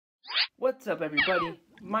What's up everybody,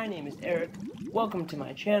 my name is Eric. Welcome to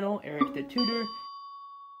my channel, Eric the Tutor.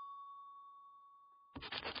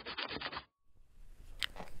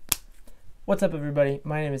 What's up everybody,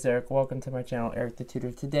 my name is Eric. Welcome to my channel, Eric the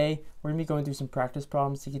Tutor. Today we're going to be going through some practice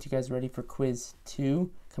problems to get you guys ready for quiz 2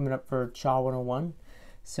 coming up for CHA 101.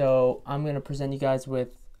 So I'm going to present you guys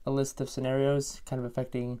with a list of scenarios kind of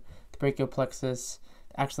affecting the brachial plexus,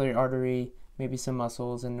 the axillary artery, maybe some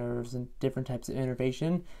muscles and nerves and different types of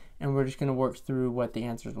innervation, and we're just going to work through what the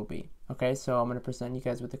answers will be. Okay, so I'm going to present you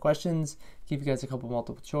guys with the questions, give you guys a couple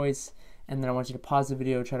multiple choice, and then I want you to pause the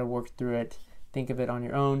video, try to work through it, think of it on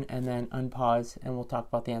your own, and then unpause and we'll talk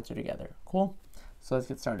about the answer together. Cool? So let's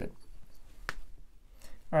get started.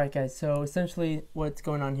 Alright guys, so essentially what's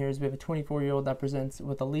going on here is we have a 24-year-old that presents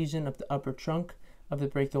with a lesion of the upper trunk of the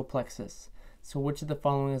brachial plexus. So which of the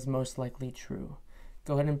following is most likely true?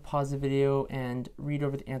 Go ahead and pause the video and read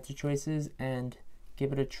over the answer choices and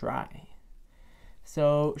give it a try.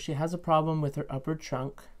 So she has a problem with her upper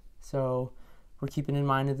trunk. So we're keeping in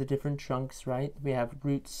mind of the different trunks, right? We have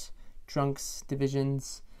roots, trunks,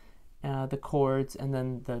 divisions, the cords, and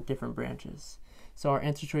then the different branches. So our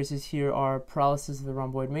answer choices here are paralysis of the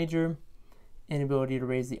rhomboid major, inability to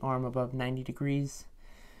raise the arm above 90 degrees.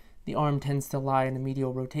 The arm tends to lie in a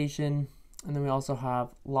medial rotation. And then we also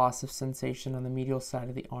have loss of sensation on the medial side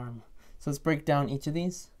of the arm. So let's break down each of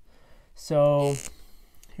these. So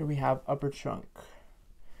here we have upper trunk.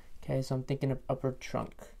 Okay, so I'm thinking of upper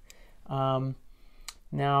trunk. Now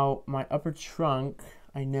my upper trunk,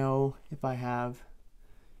 I know if I have,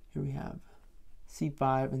 here we have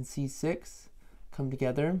C5 and C6 come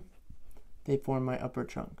together, they form my upper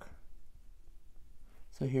trunk.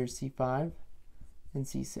 So here's C5 and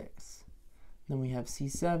C6. Then we have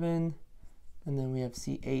C7, and then we have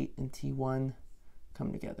C8 and T1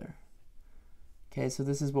 come together. Okay, so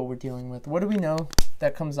this is what we're dealing with. What do we know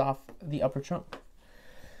that comes off the upper trunk?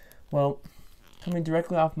 Well, coming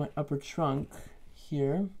directly off my upper trunk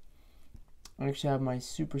here, I actually have my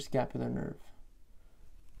suprascapular nerve.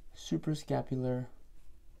 Suprascapular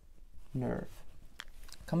nerve.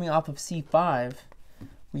 Coming off of C5,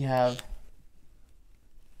 we have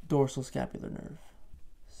dorsal scapular nerve.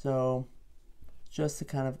 So just to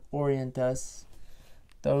kind of orient us,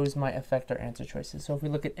 those might affect our answer choices. So if we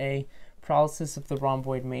look at A, paralysis of the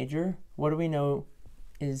rhomboid major, what do we know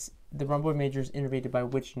is the rhomboid major is innervated by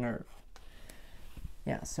which nerve?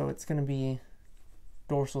 Yeah, so it's going to be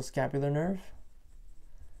dorsal scapular nerve.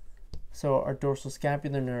 So our dorsal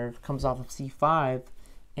scapular nerve comes off of C5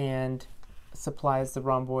 and supplies the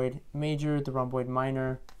rhomboid major, the rhomboid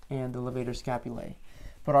minor, and the levator scapulae.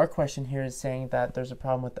 But our question here is saying that there's a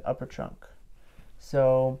problem with the upper trunk.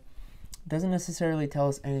 So it doesn't necessarily tell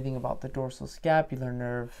us anything about the dorsal scapular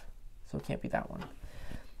nerve, so it can't be that one.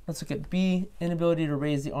 Let's look at B, inability to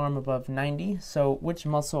raise the arm above 90. So which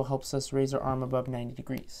muscle helps us raise our arm above 90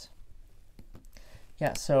 degrees?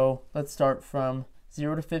 Yeah, so let's start from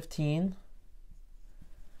 0 to 15.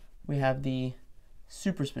 We have the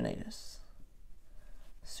supraspinatus.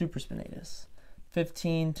 Supraspinatus.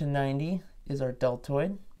 15 to 90 is our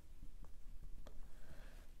deltoid.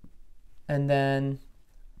 And then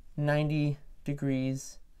 90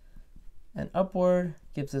 degrees and upward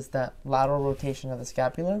gives us that lateral rotation of the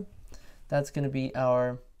scapula. That's going to be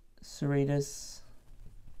our serratus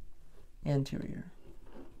anterior.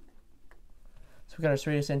 So we've got our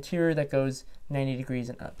serratus anterior that goes 90 degrees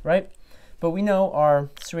and up, right? But we know our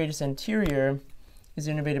serratus anterior is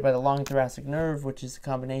innervated by the long thoracic nerve, which is a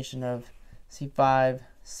combination of C5,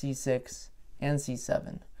 C6, and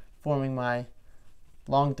C7, forming my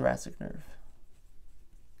long thoracic nerve.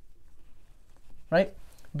 Right?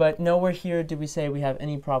 But nowhere here did we say we have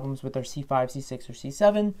any problems with our C5, C6, or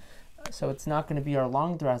C7. So it's not going to be our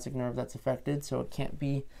long thoracic nerve that's affected, so it can't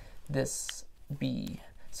be this B.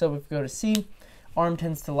 So if we go to C, arm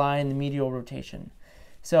tends to lie in the medial rotation.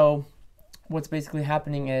 So what's basically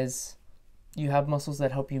happening is you have muscles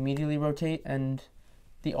that help you medially rotate and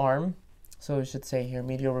the arm. So we should say here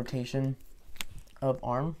medial rotation of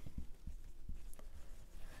arm.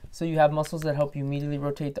 So you have muscles that help you medially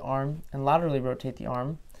rotate the arm and laterally rotate the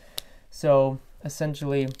arm. So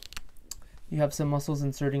essentially you have some muscles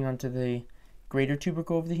inserting onto the greater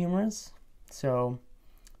tubercle of the humerus. So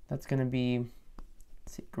that's going to be,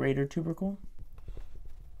 let's see, greater tubercle.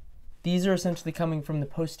 These are essentially coming from the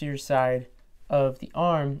posterior side of the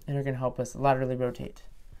arm and are going to help us laterally rotate.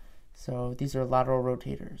 So these are lateral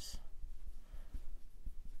rotators.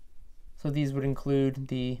 So these would include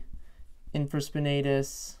the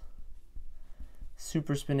infraspinatus,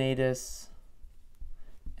 supraspinatus,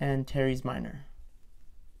 and teres minor.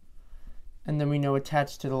 And then we know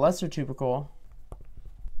attached to the lesser tubercle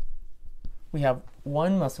we have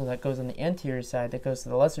one muscle that goes on the anterior side that goes to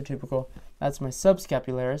the lesser tubercle. That's my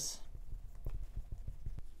subscapularis.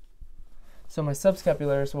 So my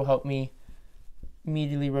subscapularis will help me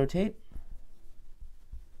medially rotate.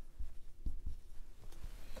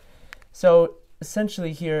 So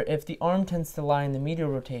essentially here, if the arm tends to lie in the medial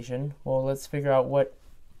rotation, well, let's figure out what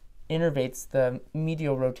innervates the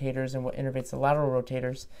medial rotators and what innervates the lateral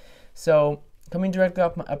rotators. So coming directly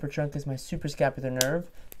off my upper trunk is my suprascapular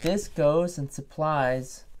nerve. This goes and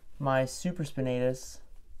supplies my supraspinatus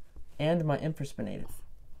and my infraspinatus.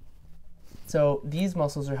 So these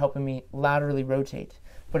muscles are helping me laterally rotate.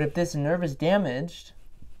 But if this nerve is damaged,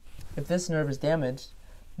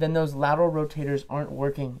 then those lateral rotators aren't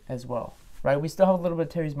working as well, right? We still have a little bit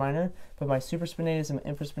of teres minor, but my supraspinatus and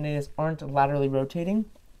my infraspinatus aren't laterally rotating.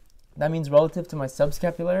 That means relative to my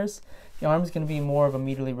subscapularis, the arm is going to be more of a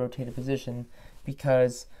medially rotated position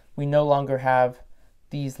because we no longer have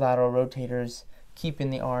these lateral rotators keeping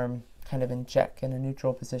the arm kind of in check in a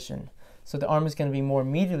neutral position. So the arm is going to be more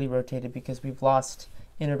medially rotated because we've lost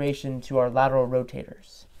innervation to our lateral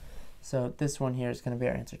rotators. So this one here is going to be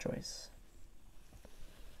our answer choice.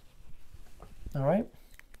 All right.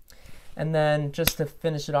 And then just to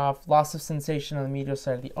finish it off, loss of sensation on the medial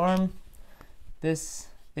side of the arm. This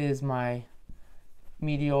is my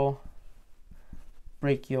medial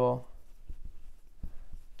brachial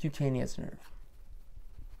cutaneous nerve.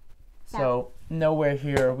 So nowhere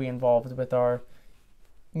here are we involved with our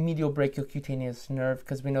medial brachial cutaneous nerve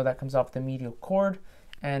because we know that comes off the medial cord,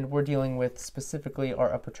 and we're dealing with specifically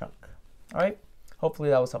our upper trunk. All right, hopefully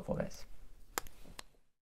that was helpful, guys.